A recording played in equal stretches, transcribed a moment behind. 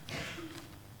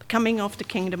coming of the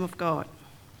kingdom of God.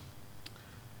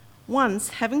 Once,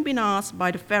 having been asked by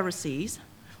the Pharisees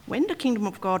when the kingdom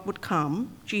of God would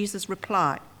come, Jesus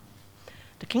replied,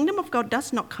 "The kingdom of God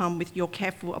does not come with your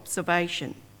careful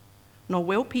observation, nor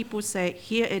will people say,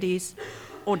 'Here it is,'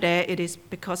 or 'There it is,'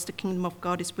 because the kingdom of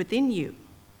God is within you."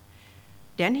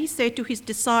 Then he said to his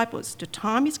disciples, "The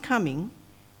time is coming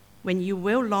when you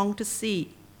will long to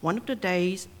see one of the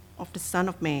days of the Son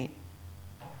of Man,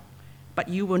 but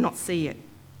you will not see it.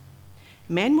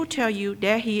 Men will tell you,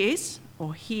 'There he is,'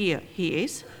 or 'Here he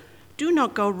is.' Do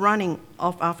not go running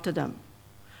off after them.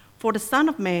 For the Son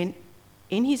of Man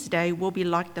in his day will be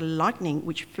like the lightning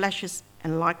which flashes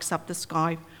and lights up the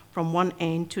sky from one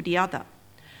end to the other.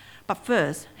 But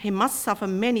first he must suffer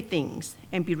many things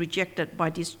and be rejected by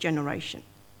this generation.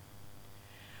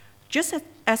 Just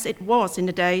as it was in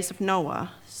the days of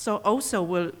Noah, so also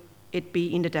will it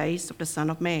be in the days of the Son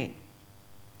of Man.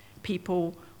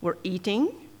 People were eating,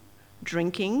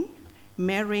 drinking,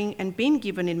 marrying, and being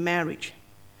given in marriage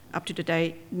up to the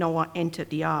day Noah entered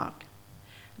the ark.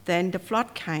 Then the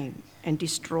flood came and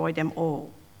destroyed them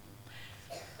all.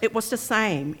 It was the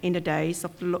same in the days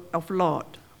of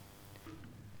Lot.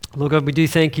 Lord God, we do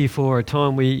thank you for a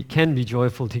time we can be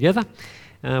joyful together.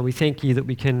 We thank you that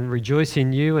we can rejoice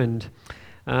in you and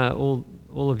all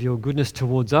of your goodness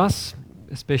towards us,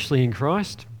 especially in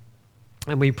Christ.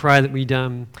 And we pray that we'd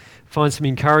find some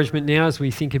encouragement now as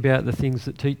we think about the things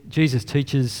that Jesus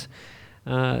teaches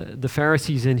the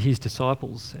Pharisees and his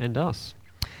disciples and us.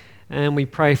 And we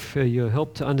pray for your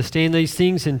help to understand these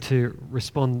things and to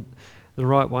respond the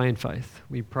right way in faith.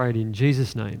 We pray it in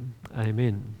Jesus' name.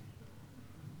 Amen.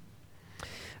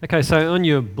 Okay, so on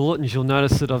your bulletins you'll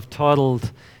notice that I've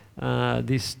titled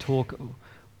this talk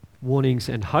Warnings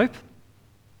and Hope.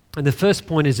 And the first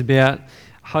point is about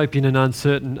hope in an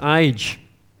uncertain age.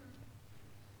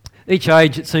 Each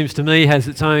age, it seems to me, has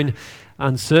its own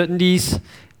uncertainties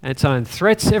and its own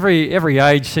threats. Every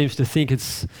age seems to think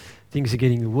things are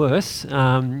getting worse.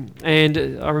 And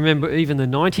I remember even the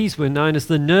 90s were known as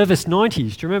the nervous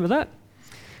 90s. Do you remember that?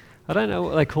 I don't know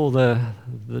what they call the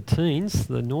teens,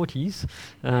 the naughties.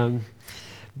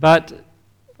 But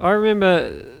I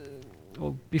remember,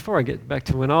 well, before I get back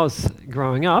to when I was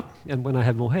growing up and when I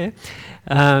had more hair,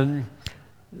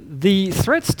 the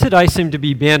threats today seem to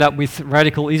be bound up with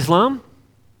radical Islam,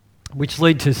 which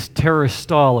lead to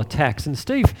terrorist-style attacks. And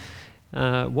Steve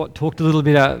Watt talked a little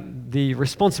bit about the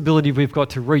responsibility we've got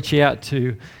to reach out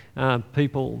to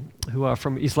people who are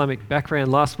from Islamic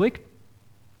background last week.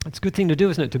 It's a good thing to do,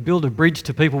 isn't it? To build a bridge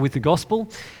to people with the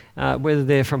gospel, whether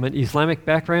they're from an Islamic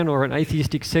background or an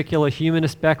atheistic, secular,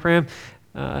 humanist background.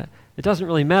 It doesn't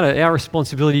really matter. Our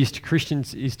responsibility as to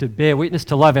Christians is to bear witness,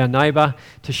 to love our neighbour,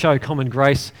 to show common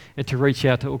grace, and to reach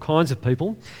out to all kinds of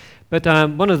people. But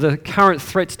one of the current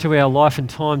threats to our life and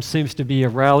time seems to be a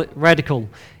radical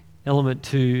element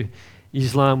to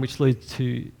Islam, which leads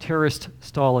to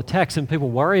terrorist-style attacks, and people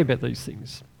worry about these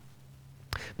things.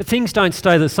 But things don't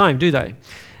stay the same, do they?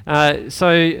 So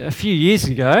a few years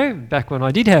ago, back when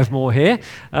I did have more hair,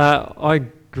 I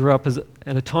grew up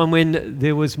at a time when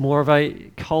there was more of a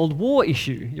Cold War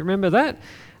issue. You remember that?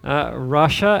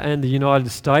 Russia and the United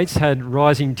States had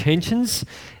rising tensions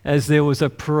as there was a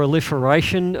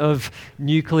proliferation of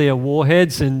nuclear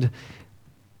warheads and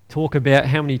talk about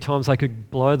how many times they could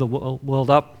blow the world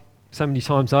up so many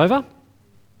times over.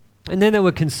 And then there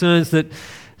were concerns that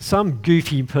some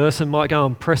goofy person might go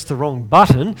and press the wrong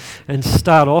button and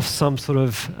start off some sort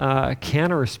of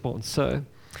counter-response. So,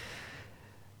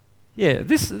 yeah,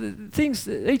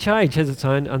 each age has its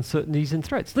own uncertainties and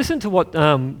threats. Listen to what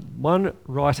one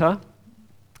writer,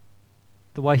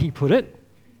 the way he put it,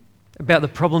 about the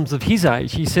problems of his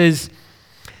age. He says,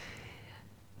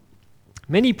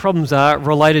 "Many problems are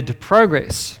related to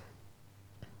progress,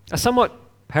 a somewhat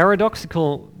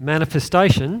paradoxical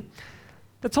manifestation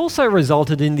that's also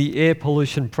resulted in the air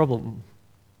pollution problem,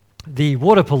 the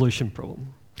water pollution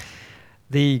problem,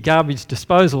 the garbage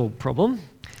disposal problem,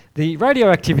 the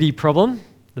radioactivity problem,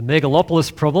 the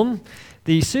megalopolis problem,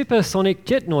 the supersonic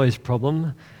jet noise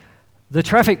problem, the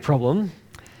traffic problem,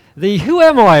 the who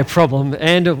am I problem,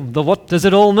 and the what does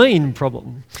it all mean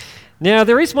problem. Now,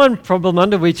 there is one problem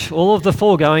under which all of the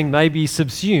foregoing may be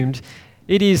subsumed.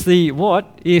 It is the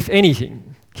what, if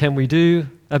anything, can we do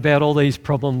about all these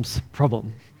problems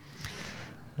problem."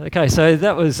 Okay, so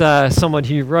that was someone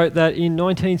who wrote that in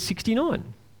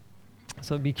 1969.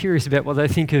 So I'd be curious about what they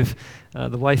think of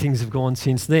the way things have gone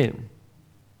since then.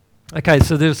 Okay,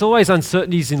 so there's always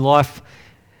uncertainties in life.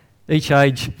 Each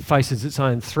age faces its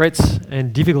own threats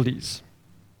and difficulties.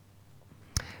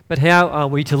 But how are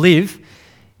we to live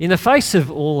In the face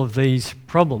of all of these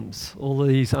problems, all of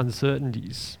these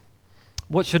uncertainties,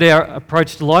 what should our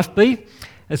approach to life be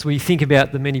as we think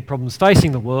about the many problems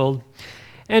facing the world?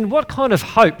 And what kind of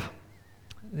hope,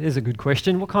 there's a good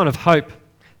question, what kind of hope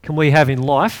can we have in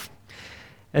life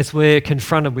as we're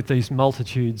confronted with these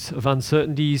multitudes of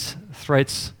uncertainties,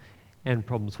 threats, and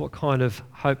problems? What kind of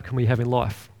hope can we have in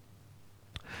life?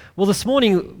 Well, this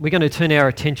morning we're going to turn our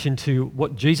attention to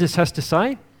what Jesus has to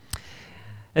say.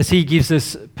 As he gives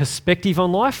us perspective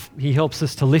on life, he helps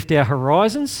us to lift our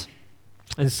horizons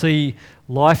and see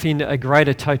life in a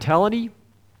greater totality,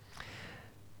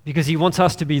 because he wants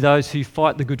us to be those who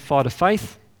fight the good fight of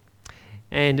faith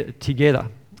and together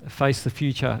face the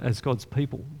future as God's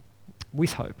people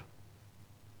with hope.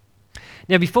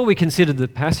 Now, before we consider the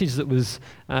passage that was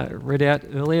read out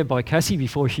earlier by Cassie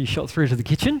before she shot through to the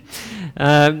kitchen,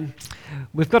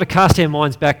 we've got to cast our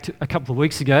minds back to a couple of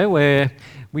weeks ago where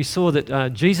we saw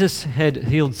that Jesus had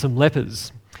healed some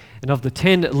lepers. And of the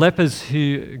 10 lepers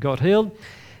who got healed,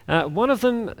 one of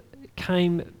them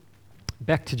came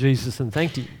back to Jesus and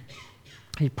thanked him.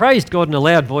 He praised God in a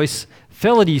loud voice,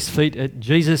 fell at his feet at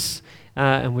Jesus,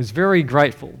 and was very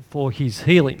grateful for his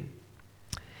healing.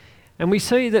 And we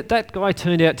see that that guy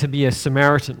turned out to be a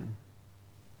Samaritan.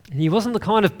 He wasn't the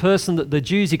kind of person that the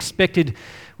Jews expected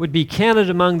would be counted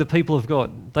among the people of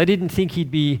God. They didn't think he'd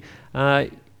be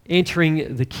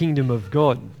entering the kingdom of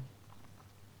God.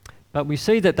 But we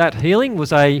see that that healing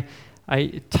was a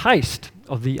taste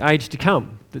of the age to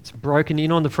come that's broken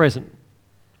in on the present.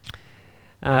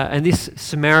 And this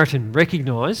Samaritan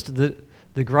recognised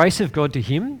the grace of God to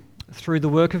him through the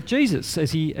work of Jesus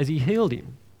as he healed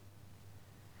him.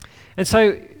 And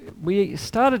so we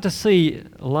started to see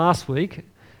last week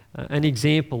an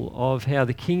example of how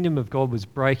the kingdom of God was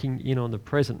breaking in on the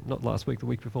present, not last week, the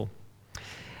week before.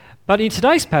 But in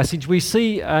today's passage, we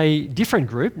see a different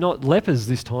group, not lepers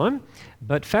this time,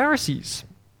 but Pharisees,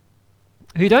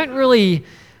 who don't really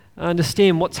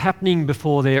understand what's happening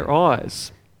before their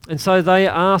eyes. And so they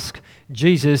ask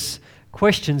Jesus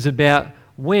questions about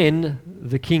when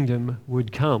the kingdom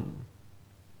would come.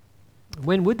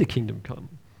 When would the kingdom come?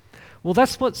 Well,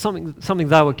 that's something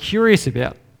they were curious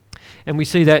about. And we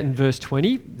see that in verse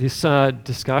 20, this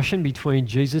discussion between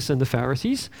Jesus and the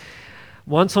Pharisees.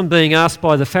 Once on being asked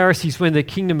by the Pharisees when the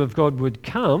kingdom of God would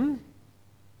come,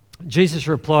 Jesus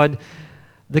replied,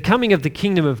 "The coming of the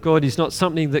kingdom of God is not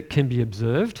something that can be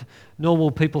observed, nor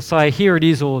will people say, 'Here it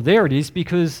is,' or 'There it is,'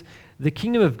 because the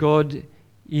kingdom of God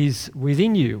is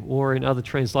within you," or in other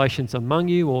translations, "among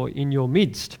you," or "in your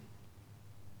midst."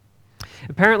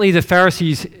 Apparently the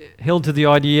Pharisees held to the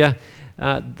idea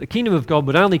the kingdom of God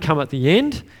would only come at the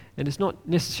end, and it's not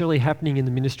necessarily happening in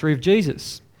the ministry of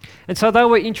Jesus. And so they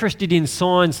were interested in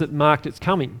signs that marked its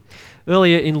coming.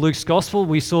 Earlier in Luke's Gospel,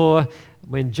 we saw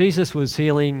when Jesus was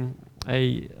healing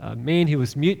a man who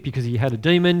was mute because he had a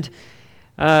demon.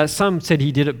 Some said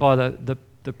he did it by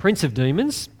the prince of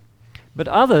demons, but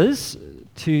others,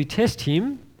 to test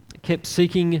him, kept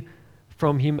seeking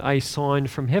from him a sign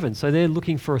from heaven. So they're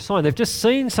looking for a sign. They've just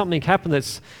seen something happen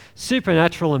that's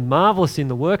supernatural and marvellous in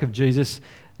the work of Jesus,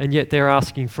 and yet they're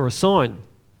asking for a sign.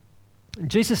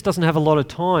 Jesus doesn't have a lot of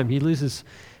time. He loses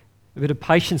a bit of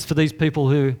patience for these people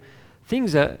who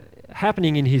things are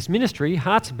happening in his ministry,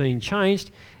 hearts are being changed,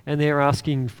 and they're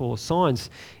asking for signs.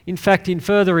 In fact,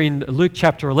 further in Luke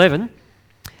chapter 11,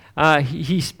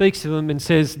 he speaks to them and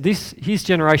says, his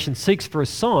generation seeks for a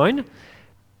sign,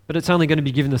 but it's only going to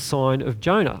be given the sign of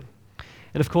Jonah.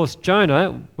 And of course,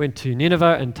 Jonah went to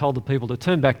Nineveh and told the people to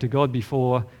turn back to God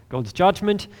before God's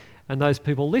judgment, and those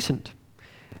people listened.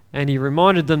 And he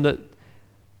reminded them that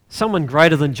someone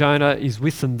greater than Jonah is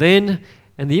with them then,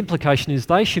 and the implication is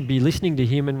they should be listening to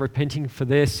him and repenting for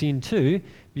their sin too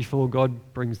before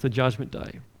God brings the judgment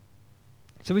day.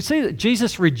 So we see that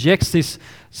Jesus rejects this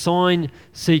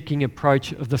sign-seeking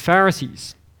approach of the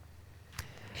Pharisees.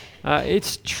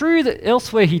 It's true that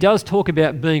elsewhere he does talk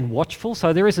about being watchful,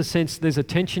 so there is a sense, there's a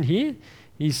tension here.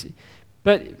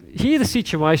 But here the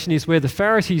situation is where the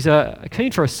Pharisees are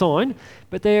keen for a sign,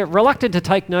 but they're reluctant to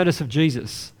take notice of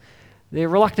Jesus. They're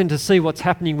reluctant to see what's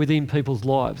happening within people's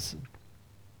lives.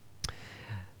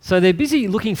 So they're busy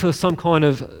looking for some kind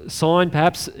of sign,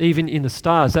 perhaps even in the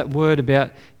stars. That word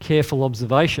about careful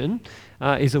observation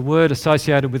is a word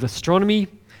associated with astronomy,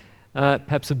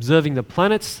 perhaps observing the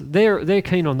planets. They're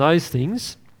keen on those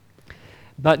things.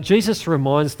 But Jesus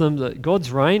reminds them that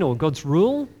God's reign or God's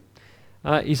rule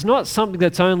is not something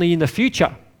that's only in the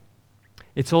future.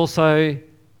 It's also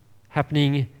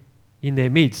happening in their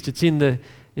midst. It's in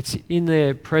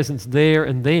their presence there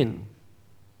and then.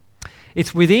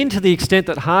 It's within to the extent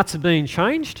that hearts are being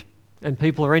changed and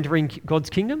people are entering God's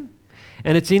kingdom.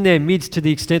 And it's in their midst to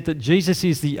the extent that Jesus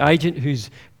is the agent who's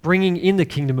bringing in the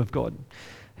kingdom of God.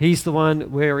 He's the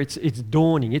one where it's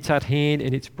dawning, it's at hand,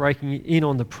 and it's breaking in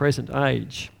on the present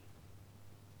age.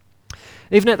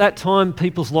 Even at that time,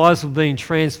 people's lives were being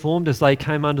transformed as they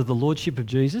came under the lordship of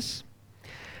Jesus.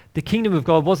 The kingdom of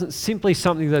God wasn't simply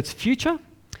something that's future,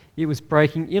 it was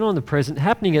breaking in on the present,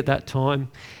 happening at that time.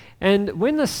 And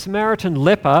when the Samaritan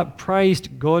leper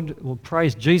praised God, or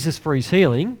praised Jesus for his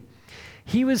healing,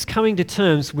 he was coming to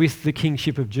terms with the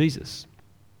kingship of Jesus.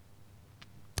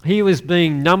 He was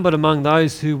being numbered among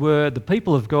those who were the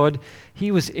people of God.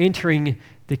 He was entering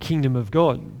the kingdom of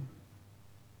God.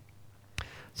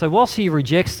 So whilst he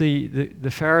rejects the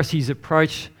Pharisees'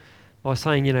 approach by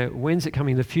saying, when's it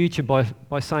coming in the future,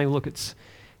 by saying, look, it's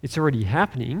already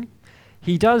happening,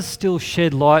 he does still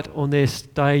shed light on their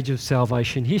stage of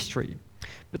salvation history.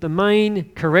 But the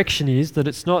main correction is that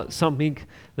it's not something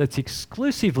that's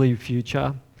exclusively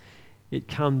future, it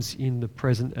comes in the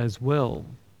present as well.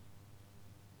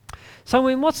 So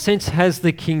in what sense has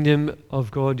the kingdom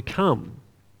of God come?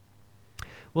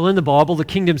 Well, in the Bible, the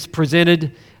kingdom's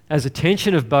presented as a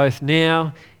tension of both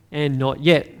now and not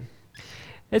yet.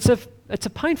 It's a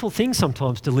painful thing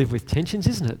sometimes to live with tensions,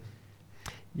 isn't it?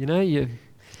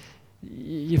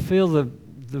 You feel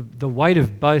the weight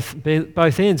of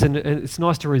both ends, and it's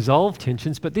nice to resolve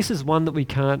tensions, but this is one that we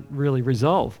can't really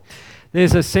resolve.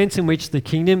 There's a sense in which the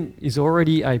kingdom is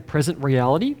already a present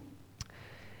reality.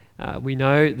 We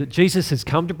know that Jesus has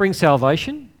come to bring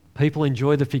salvation. People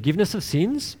enjoy the forgiveness of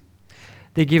sins.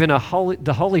 They're given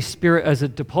the Holy Spirit as a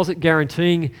deposit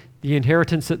guaranteeing the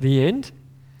inheritance at the end.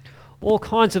 All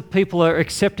kinds of people are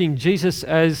accepting Jesus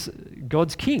as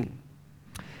God's king.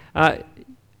 A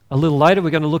little later,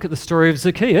 we're going to look at the story of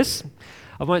Zacchaeus.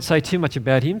 I won't say too much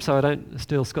about him so I don't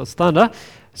steal Scott's thunder.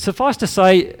 Suffice to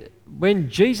say, when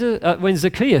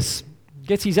Zacchaeus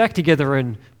gets his act together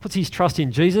and puts his trust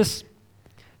in Jesus,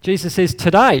 Jesus says,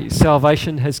 today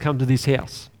salvation has come to this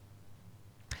house,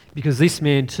 because this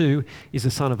man too is a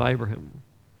son of Abraham.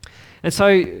 And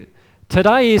so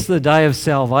today is the day of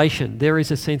salvation. There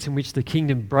is a sense in which the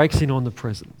kingdom breaks in on the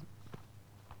present.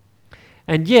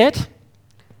 And yet,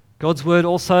 God's word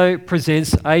also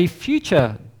presents a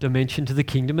future dimension to the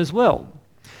kingdom as well.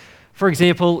 For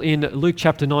example, in Luke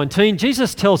chapter 19,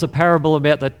 Jesus tells a parable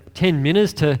about the 10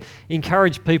 minas to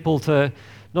encourage people to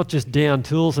not just down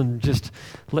tools and just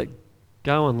let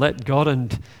go and let God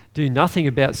and do nothing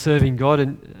about serving God.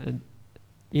 And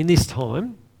in this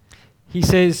time, he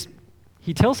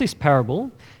tells this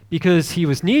parable because he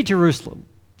was near Jerusalem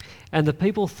and the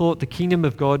people thought the kingdom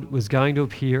of God was going to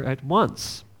appear at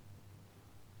once.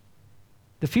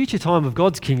 The future time of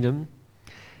God's kingdom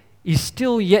is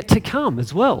still yet to come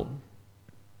as well.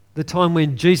 The time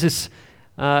when Jesus,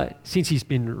 since he's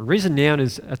been risen now and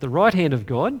is at the right hand of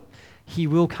God, he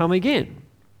will come again,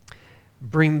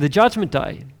 bring the judgment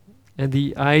day and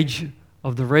the age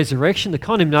of the resurrection, the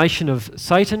condemnation of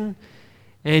Satan,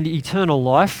 and eternal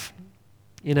life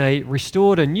in a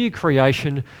restored and new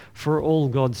creation for all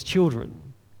God's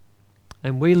children.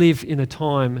 And we live in a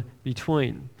time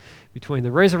between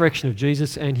the resurrection of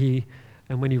Jesus and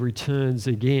when he returns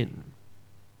again.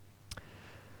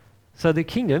 So the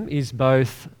kingdom is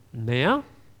both now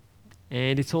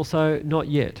and it's also not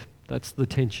yet. That's the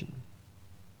tension.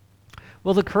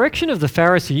 Well, the correction of the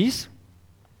Pharisees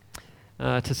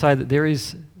to say that there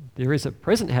is a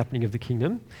present happening of the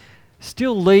kingdom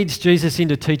still leads Jesus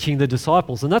into teaching the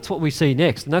disciples, and that's what we see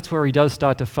next, and that's where he does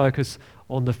start to focus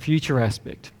on the future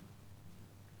aspect.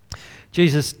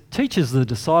 Jesus teaches the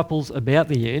disciples about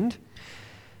the end.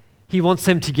 He wants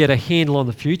them to get a handle on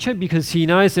the future because he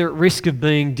knows they're at risk of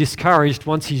being discouraged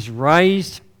once he's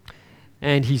raised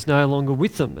and he's no longer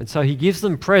with them, and so he gives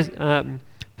them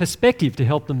perspective to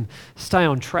help them stay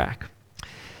on track.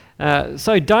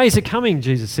 So days are coming,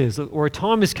 Jesus says, or a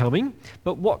time is coming,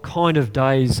 but what kind of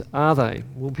days are they?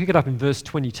 We'll pick it up in verse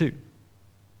 22.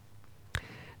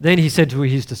 Then he said to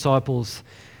his disciples,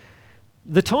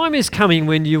 "The time is coming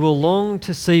when you will long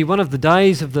to see one of the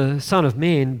days of the Son of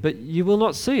Man, but you will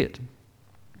not see it.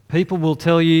 People will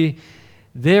tell you,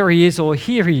 'There he is,' or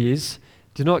 'Here he is.'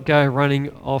 Do not go running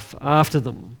off after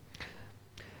them."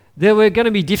 There were going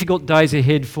to be difficult days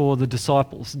ahead for the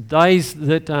disciples, days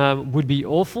that would be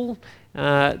awful,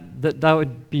 that they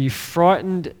would be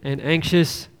frightened and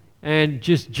anxious, and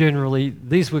just generally,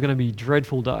 these were going to be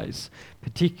dreadful days,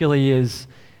 particularly as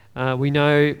we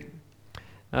know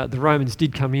the Romans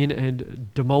did come in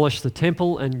and demolish the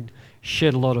temple and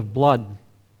shed a lot of blood.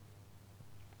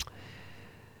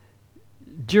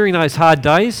 During those hard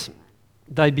days,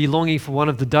 they'd be longing for one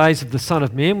of the days of the Son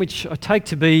of Man, which I take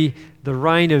to be the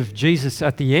reign of Jesus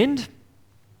at the end.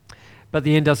 but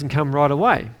the end doesn't come right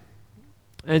away.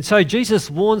 And so Jesus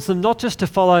warns them not just to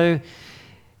follow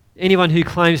anyone who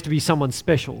claims to be someone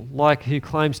special, like who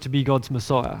claims to be God's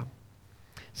Messiah,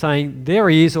 saying, there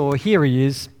he is, or here he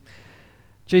is.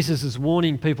 Jesus is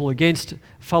warning people against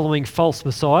following false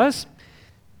messiahs.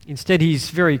 Instead, he's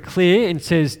very clear and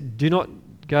says, do not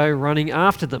go running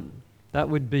after them. That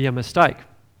would be a mistake.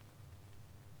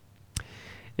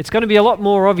 It's going to be a lot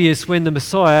more obvious when the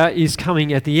Messiah is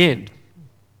coming at the end.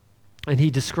 And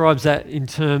he describes that in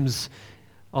terms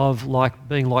of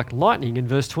being like lightning in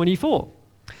verse 24.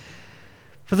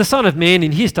 For the Son of Man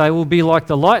in his day will be like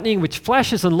the lightning which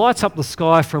flashes and lights up the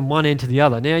sky from one end to the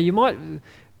other. Now, you might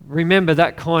remember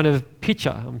that kind of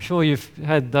picture. I'm sure you've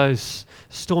had those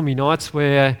stormy nights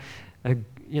where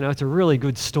it's a really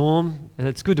good storm and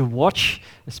it's good to watch,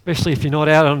 especially if you're not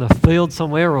out on a field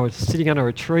somewhere or sitting under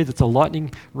a tree that's a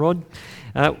lightning rod.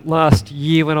 Last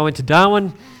year when I went to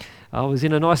Darwin, I was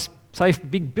in a nice, safe,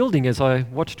 big building as I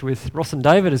watched with Ross and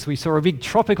David as we saw a big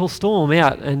tropical storm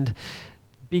out and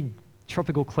big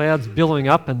tropical clouds billowing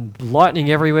up and lightning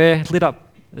everywhere, lit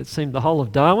up, it seemed, the whole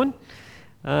of Darwin.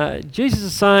 Jesus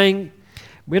is saying,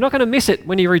 we're not going to miss it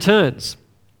when he returns.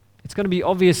 It's going to be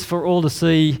obvious for all to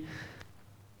see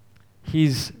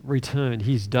his return,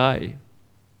 his day.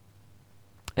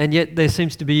 And yet there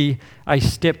seems to be a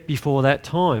step before that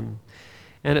time.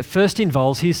 And it first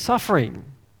involves his suffering.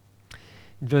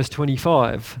 In verse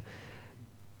 25,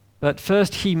 but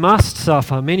first he must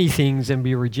suffer many things and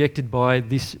be rejected by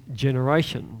this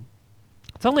generation.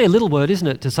 It's only a little word, isn't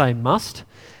it, to say must,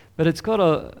 but it's got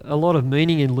a lot of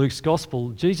meaning in Luke's gospel.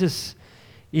 Jesus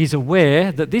is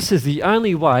aware that this is the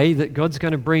only way that God's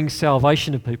going to bring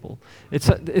salvation to people.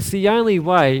 It's the only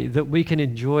way that we can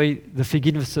enjoy the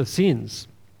forgiveness of sins.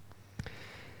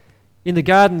 In the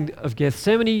Garden of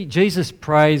Gethsemane, Jesus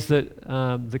prays that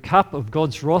the cup of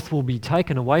God's wrath will be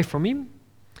taken away from him,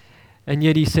 and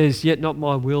yet he says, yet not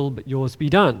my will, but yours be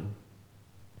done.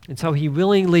 And so he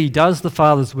willingly does the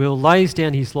Father's will, lays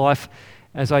down his life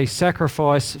as a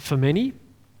sacrifice for many,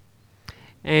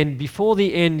 and before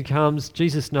the end comes,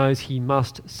 Jesus knows he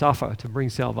must suffer to bring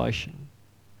salvation.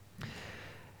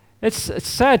 It's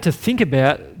sad to think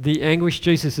about the anguish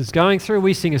Jesus is going through.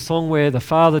 We sing a song where the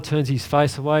Father turns his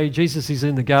face away. Jesus is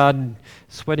in the garden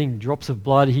sweating drops of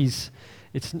blood.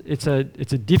 It's a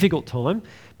difficult time,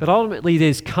 but ultimately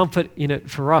there's comfort in it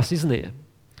for us, isn't there?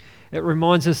 It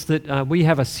reminds us that we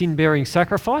have a sin-bearing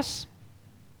sacrifice,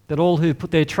 that all who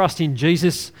put their trust in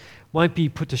Jesus won't be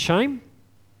put to shame.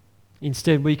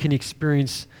 Instead, we can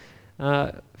experience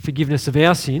forgiveness of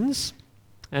our sins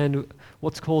and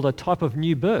what's called a type of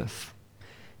new birth,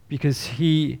 because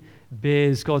he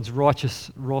bears God's righteous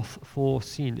wrath for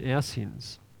sin, our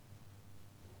sins.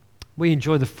 We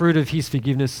enjoy the fruit of his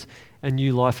forgiveness and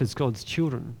new life as God's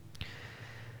children.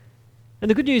 And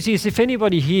the good news is, if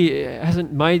anybody here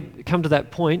hasn't come to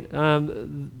that point,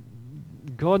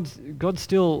 God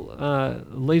still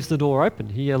leaves the door open.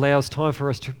 He allows time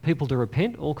for people to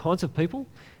repent, all kinds of people,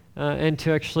 and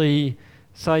to actually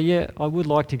say, yeah, I would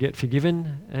like to get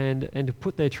forgiven, and to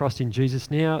put their trust in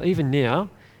Jesus now. Even now,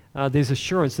 there's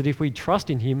assurance that if we trust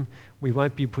in him, we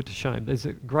won't be put to shame. There's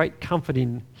a great comfort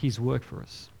in his work for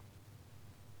us.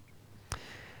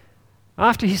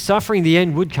 After his suffering, the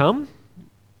end would come,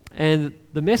 and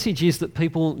the message is that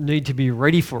people need to be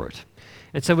ready for it.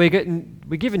 And so we're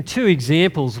given two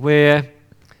examples where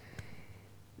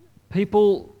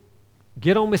people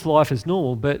get on with life as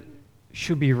normal, but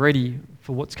should be ready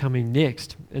for what's coming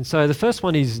next. And so the first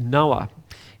one is Noah.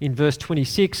 In verse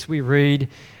 26 we read,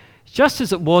 just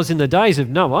as it was in the days of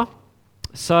Noah,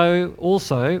 so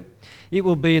also it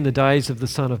will be in the days of the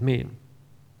Son of Man.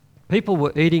 People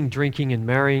were eating, drinking and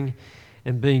marrying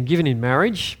and being given in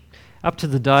marriage up to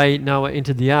the day Noah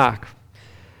entered the ark.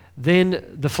 Then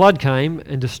the flood came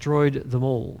and destroyed them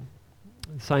all.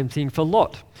 Same thing for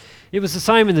Lot. It was the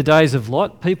same in the days of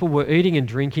Lot. People were eating and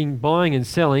drinking, buying and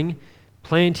selling,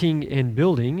 planting and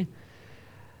building.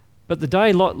 But the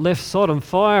day Lot left Sodom,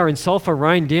 fire and sulfur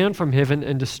rained down from heaven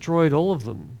and destroyed all of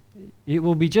them. It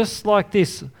will be just like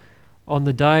this on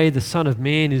the day the Son of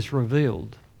Man is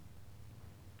revealed.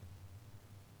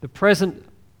 The present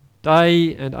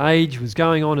day and age was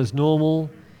going on as normal,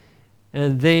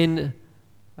 and then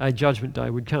a judgment day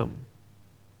would come.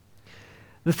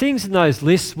 The things in those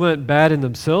lists weren't bad in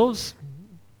themselves.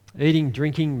 Eating,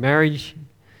 drinking, marriage,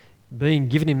 being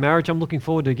given in marriage. I'm looking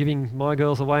forward to giving my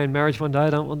girls away in marriage one day. I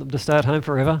don't want them to stay at home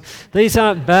forever. These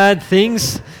aren't bad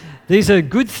things. These are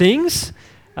good things.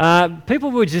 People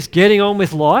were just getting on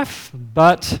with life,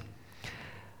 but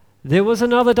there was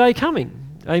another day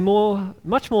coming, a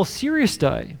much more serious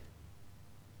day.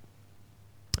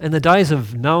 And the days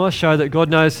of Noah show that God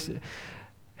knows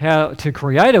how to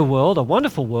create a world, a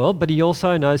wonderful world, but he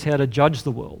also knows how to judge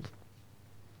the world.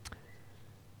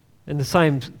 And the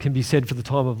same can be said for the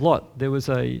time of Lot. There was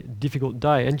a difficult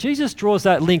day. And Jesus draws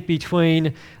that link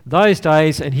between those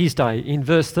days and his day in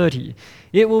verse 30.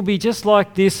 It will be just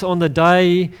like this on the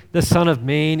day the Son of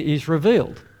Man is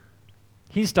revealed.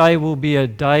 His day will be a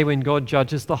day when God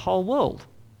judges the whole world.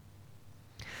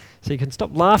 So you can stop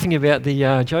laughing about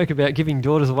the joke about giving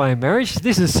daughters away in marriage.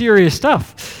 This is serious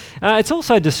stuff. It's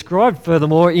also described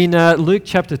furthermore in Luke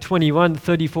chapter 21,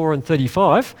 34 and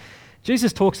 35.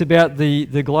 Jesus talks about the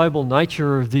global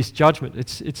nature of this judgment.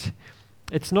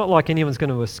 It's not like anyone's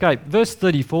going to escape. Verse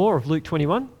 34 of Luke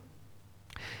 21.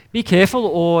 Be careful,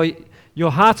 or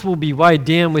your hearts will be weighed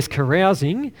down with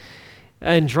carousing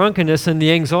and drunkenness and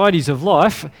the anxieties of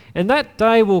life, and that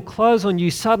day will close on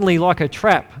you suddenly like a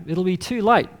trap. It'll be too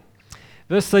late.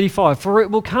 Verse 35, for it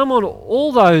will come on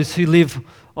all those who live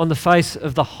on the face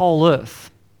of the whole earth.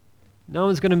 No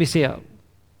one's going to miss out.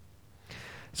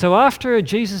 So after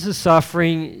Jesus'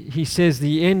 suffering, he says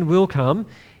the end will come,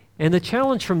 and the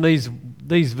challenge from these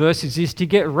verses is to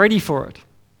get ready for it.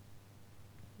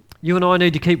 You and I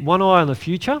need to keep one eye on the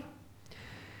future.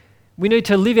 We need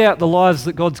to live out the lives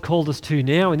that God's called us to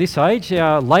now in this age.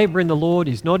 Our labour in the Lord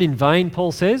is not in vain,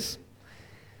 Paul says.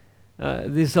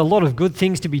 There's a lot of good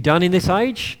things to be done in this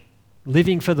age,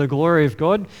 living for the glory of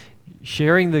God,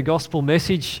 sharing the gospel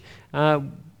message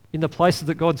in the places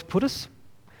that God's put us.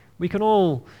 We can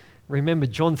all remember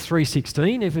John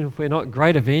 3:16, even if we're not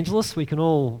great evangelists, we can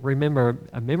all remember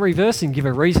a memory verse and give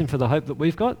a reason for the hope that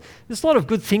we've got. There's a lot of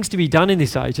good things to be done in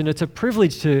this age, and it's a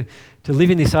privilege to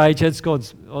live in this age as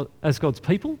God's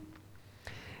people.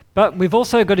 But we've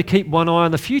also got to keep one eye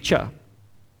on the future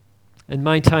and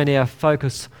maintain our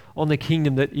focus on the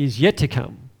kingdom that is yet to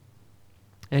come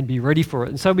and be ready for it.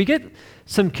 And so we get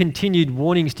some continued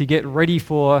warnings to get ready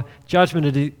for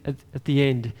judgment at the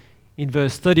end in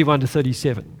verse 31 to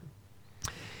 37.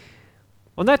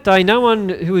 On that day, no one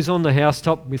who is on the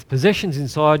housetop with possessions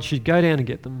inside should go down and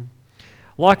get them.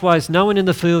 Likewise, no one in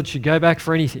the field should go back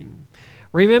for anything.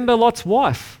 Remember Lot's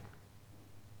wife.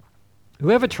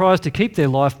 Whoever tries to keep their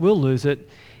life will lose it,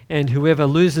 and whoever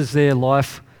loses their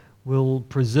life will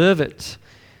preserve it.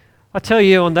 I tell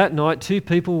you, on that night, two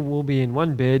people will be in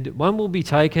one bed. One will be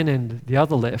taken and the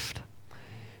other left.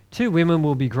 Two women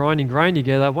will be grinding grain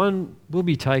together. One will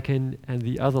be taken and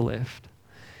the other left.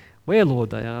 Where, Lord?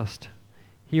 They asked.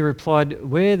 He replied,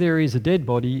 where there is a dead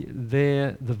body,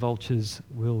 there the vultures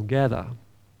will gather.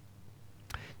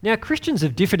 Now, Christians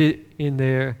have differed in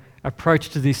their approach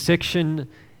to this section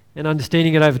and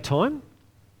understanding it over time.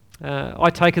 I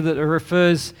take it that it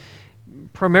refers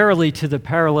primarily to the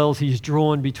parallels he's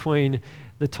drawn between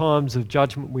the times of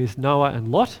judgment with Noah and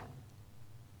Lot,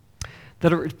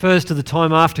 that it refers to the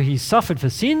time after he suffered for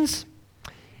sins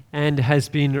and has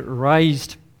been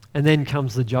raised, and then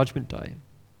comes the judgment day.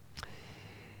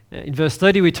 In verse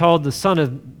 30, we're told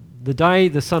the day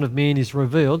the Son of Man is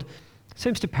revealed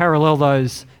seems to parallel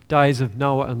those days of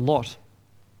Noah and Lot.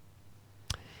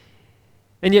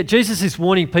 And yet Jesus is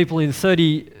warning people in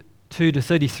 32 to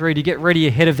 33 to get ready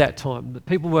ahead of that time. That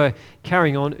people were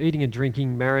carrying on, eating and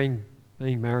drinking, marrying,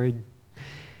 being married,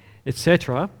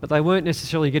 etc., but they weren't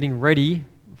necessarily getting ready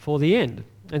for the end.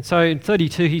 And so in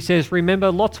 32 he says, remember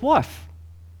Lot's wife.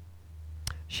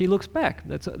 She looks back.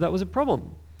 That was a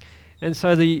problem. And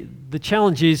so the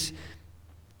challenge is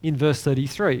in verse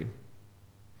 33.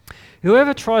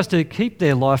 Whoever tries to keep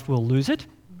their life will lose it,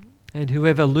 and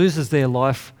whoever loses their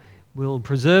life will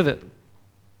preserve it.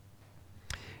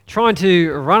 Trying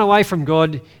to run away from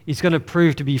God is going to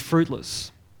prove to be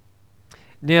fruitless.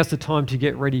 Now's the time to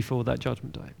get ready for that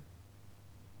judgment day.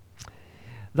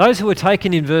 Those who are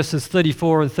taken in verses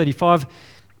 34 and 35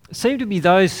 seem to be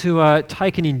those who are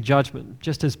taken in judgment,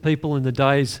 just as people in the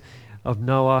days of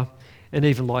Noah and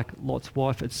even like Lot's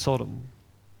wife at Sodom.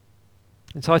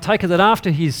 And so I take it that after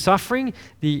his suffering,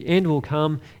 the end will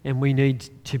come and we need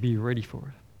to be ready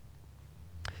for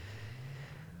it.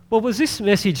 Well, was this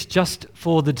message just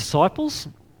for the disciples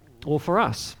or for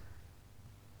us?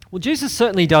 Well, Jesus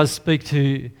certainly does speak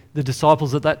to the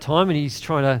disciples at that time, and he's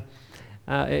trying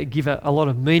to give a lot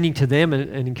of meaning to them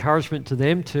and encouragement to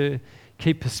them to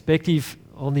keep perspective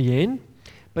on the end,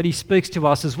 but he speaks to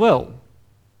us as well.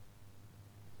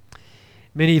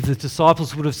 Many of the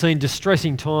disciples would have seen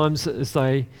distressing times as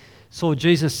they saw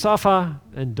Jesus suffer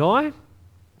and die.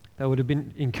 They would have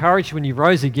been encouraged when he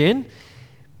rose again,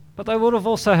 but they would have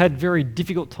also had very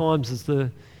difficult times as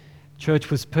the church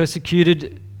was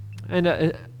persecuted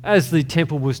and as the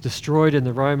temple was destroyed and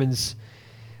the Romans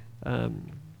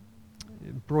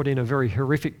brought in a very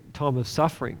horrific time of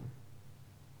suffering.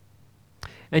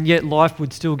 And yet life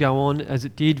would still go on as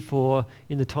it did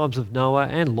in the times of Noah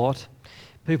and Lot.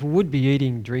 People would be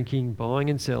eating, drinking, buying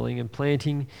and selling and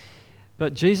planting.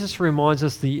 But Jesus reminds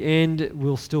us the end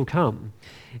will still come.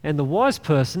 And the wise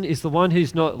person is the one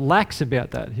who's not lax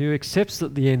about that, who accepts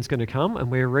that the end's going to come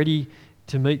and we're ready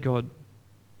to meet God.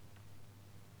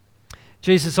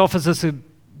 Jesus offers us a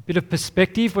bit of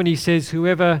perspective when he says,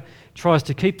 whoever tries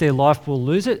to keep their life will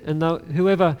lose it, and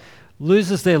whoever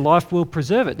loses their life will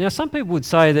preserve it. Now, some people would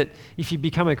say that if you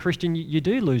become a Christian, you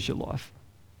do lose your life.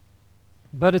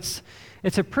 But it's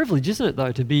a privilege, isn't it,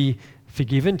 though, to be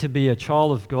forgiven, to be a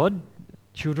child of God,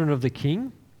 children of the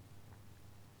King.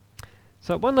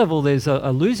 So at one level, there's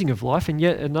a losing of life, and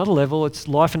yet at another level, it's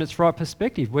life in its right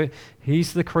perspective, where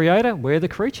he's the creator, we're the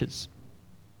creatures.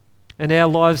 And our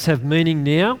lives have meaning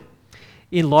now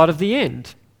in light of the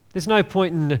end. There's no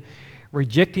point in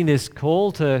rejecting this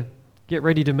call to get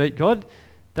ready to meet God.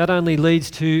 That only leads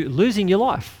to losing your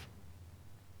life.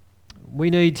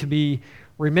 We need to be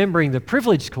remembering the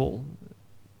privileged call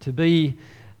to be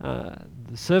the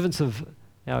servants of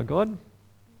our God,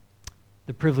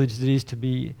 the privilege that is to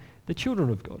be the children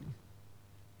of God.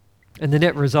 And the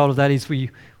net result of that is we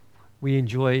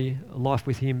enjoy life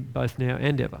with him both now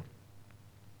and ever.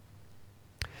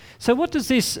 So what does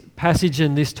this passage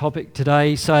and this topic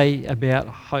today say about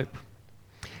hope?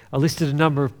 I listed a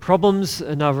number of problems,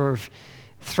 a number of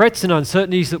threats and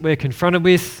uncertainties that we're confronted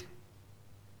with.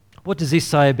 What does this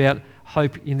say about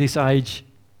hope in this age?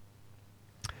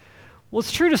 Well,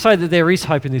 it's true to say that there is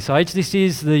hope in this age. This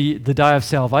is the day of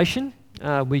salvation.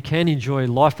 We can enjoy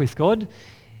life with God,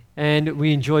 and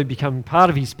we enjoy becoming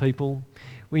part of his people.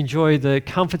 We enjoy the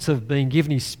comforts of being given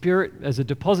his Spirit as a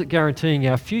deposit guaranteeing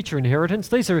our future inheritance.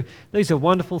 These are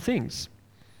wonderful things.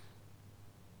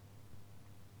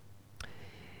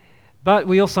 But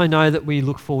we also know that we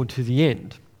look forward to the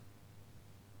end.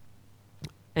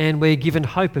 And we're given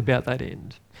hope about that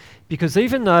end. Because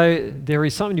even though there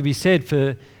is something to be said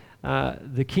for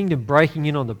the kingdom breaking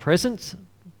in on the present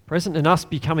and us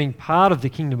becoming part of the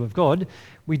kingdom of God,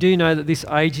 we do know that this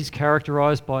age is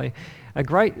characterised by a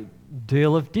great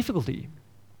deal of difficulty.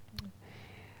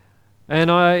 And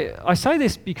I say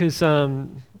this because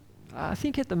I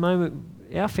think at the moment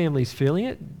our family's feeling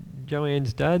it.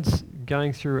 Joanne's dad's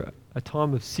going through a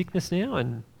time of sickness now,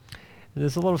 and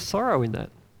there's a lot of sorrow in that.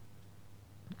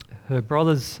 Her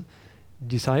brother's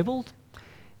disabled.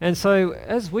 And so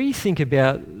as we think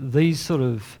about these sort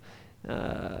of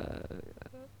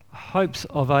hopes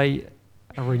of a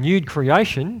renewed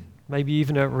creation, maybe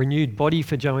even a renewed body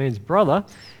for Joanne's brother,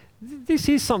 this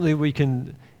is something we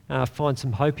can find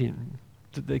some hope in.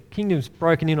 The kingdom's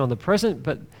broken in on the present,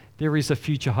 but there is a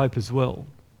future hope as well.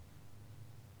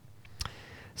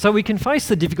 So we can face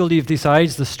the difficulty of this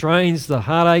age, the strains, the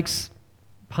heartaches,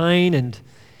 pain, and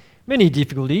many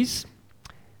difficulties.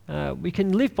 We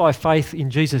can live by faith in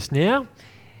Jesus now,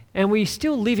 and we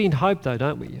still live in hope, though,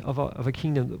 don't we, of a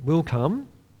kingdom that will come,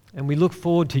 and we look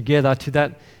forward together to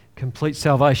that complete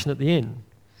salvation at the end.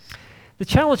 The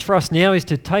challenge for us now is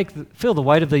to feel the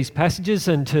weight of these passages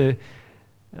and to,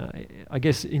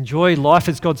 enjoy life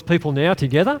as God's people now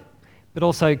together, but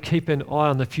also keep an eye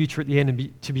on the future at the end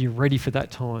and to be ready for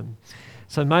that time.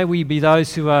 So may we be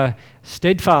those who are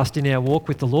steadfast in our walk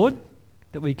with the Lord,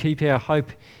 that we keep our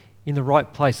hope in the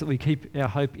right place, that we keep our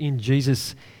hope in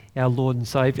Jesus, our Lord and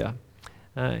Saviour,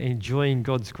 enjoying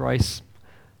God's grace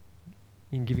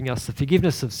in giving us the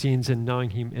forgiveness of sins and knowing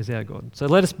him as our God. So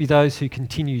let us be those who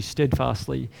continue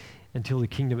steadfastly until the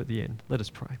kingdom at the end. Let us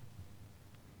pray.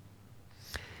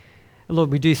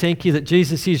 Lord, we do thank you that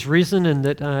Jesus is risen and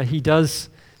that he does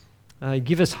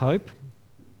give us hope.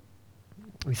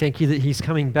 We thank you that he's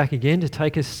coming back again to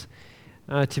take us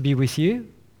to be with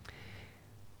you.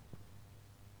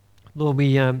 Lord,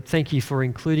 we thank you for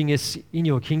including us in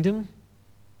your kingdom.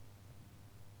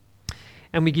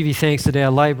 And we give you thanks that our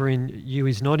labour in you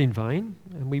is not in vain.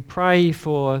 And we pray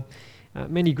for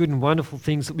many good and wonderful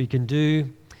things that we can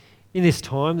do in this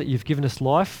time that you've given us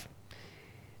life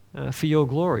for your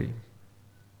glory.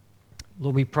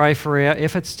 Lord, we pray for our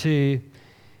efforts to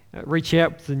reach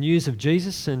out with the news of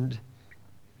Jesus, and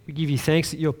we give you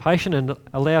thanks that you're patient and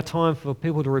allow time for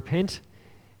people to repent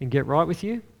and get right with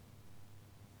you.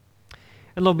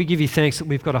 And Lord, we give you thanks that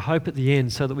we've got a hope at the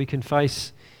end so that we can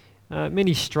face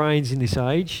many strains in this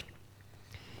age,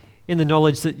 in the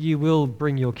knowledge that you will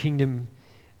bring your kingdom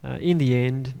in the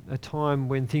end, a time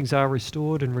when things are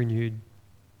restored and renewed.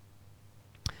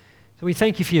 So we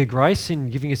thank you for your grace in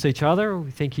giving us each other.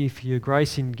 We thank you for your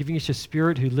grace in giving us your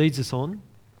Spirit who leads us on.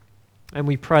 And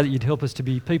we pray that you'd help us to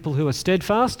be people who are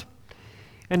steadfast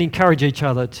and encourage each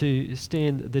other to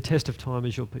stand the test of time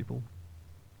as your people.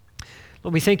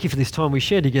 Lord, we thank you for this time we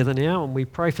share together now, and we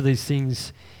pray for these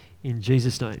things in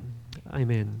Jesus' name.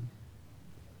 Amen.